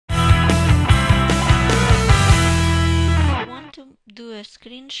do a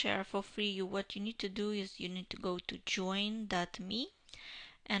screen share for free, what you need to do is you need to go to join.me,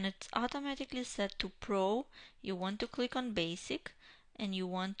 and it's automatically set to Pro. You want to click on Basic, and you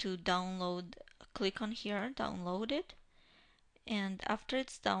want to download, click on here, download it, and after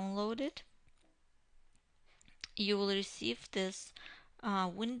it's downloaded, you will receive this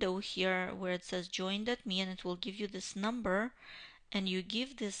window here where it says join.me, and it will give you this number, and you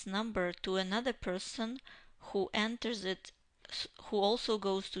give this number to another person who enters it, who also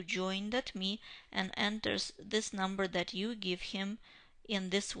goes to join.me and enters this number that you give him in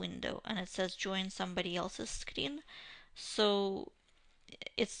this window, and it says join somebody else's screen. So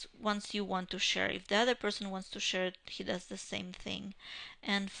it's once you want to share. If the other person wants to share it, he does the same thing.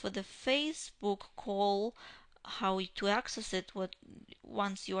 And for the Facebook call, how to access it,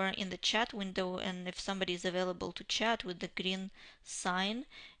 once you are in the chat window, and if somebody is available to chat with the green sign,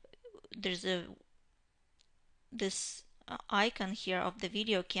 there's this icon here of the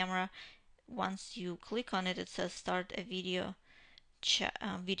video camera. Once you click on it, it says start a video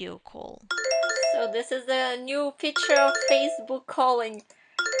call. So this is the new feature of Facebook calling.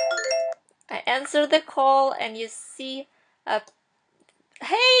 I answer the call and you see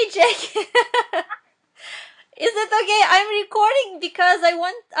hey Jackie. Is it okay? I'm recording because I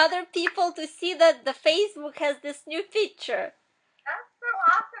want other people to see that the Facebook has this new feature. That's so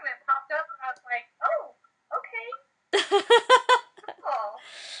awesome. It popped up and I was like, oh, okay. Cool.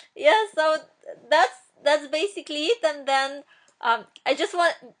 Yeah, so that's basically it. And then I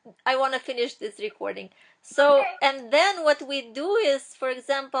want to finish this recording. So, okay. And then what we do is, for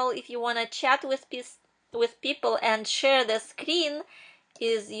example, if you want to chat with people and share the screen,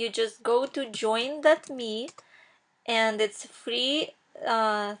 is you just go to join.me, and it's a free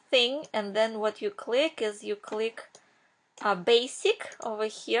thing, and then what you click is you click basic over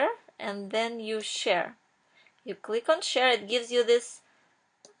here, and then you share. You click on share, it gives you this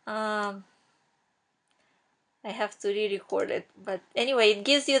I have to re-record it, but anyway, it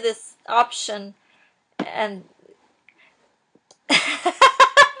gives you this option, and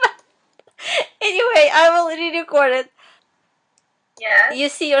anyway, I will re-record it. Yes. You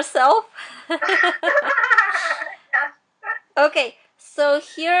see yourself? Yes. Okay, so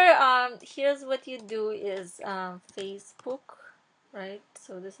here, here's what you do is Facebook, right?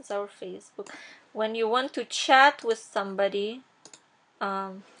 So this is our Facebook. When you want to chat with somebody,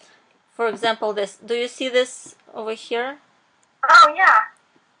 for example, this. Do you see this over here? Oh, yeah.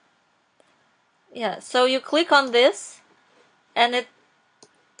 Yeah, so you click on this, and it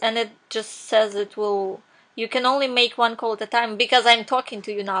just says it will, you can only make one call at a time because I'm talking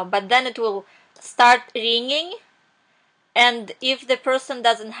to you now, but then it will start ringing, and if the person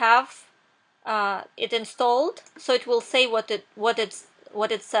doesn't have it installed, so it will say what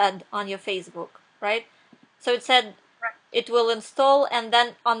it said on your Facebook, right? So it said it will install, and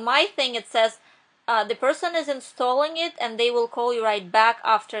then on my thing it says the person is installing it and they will call you right back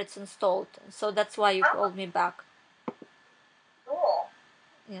after it's installed. So that's why you called me back. Cool.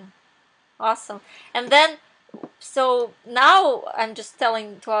 Yeah, awesome. And then, so now I'm just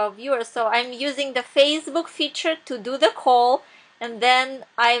telling to our viewers, so I'm using the Facebook feature to do the call, and then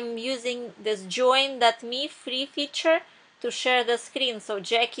I'm using this join.me free feature to share the screen, so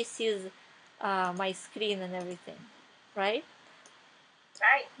Jackie sees my screen and everything, right?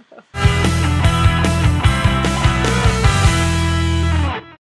 Right.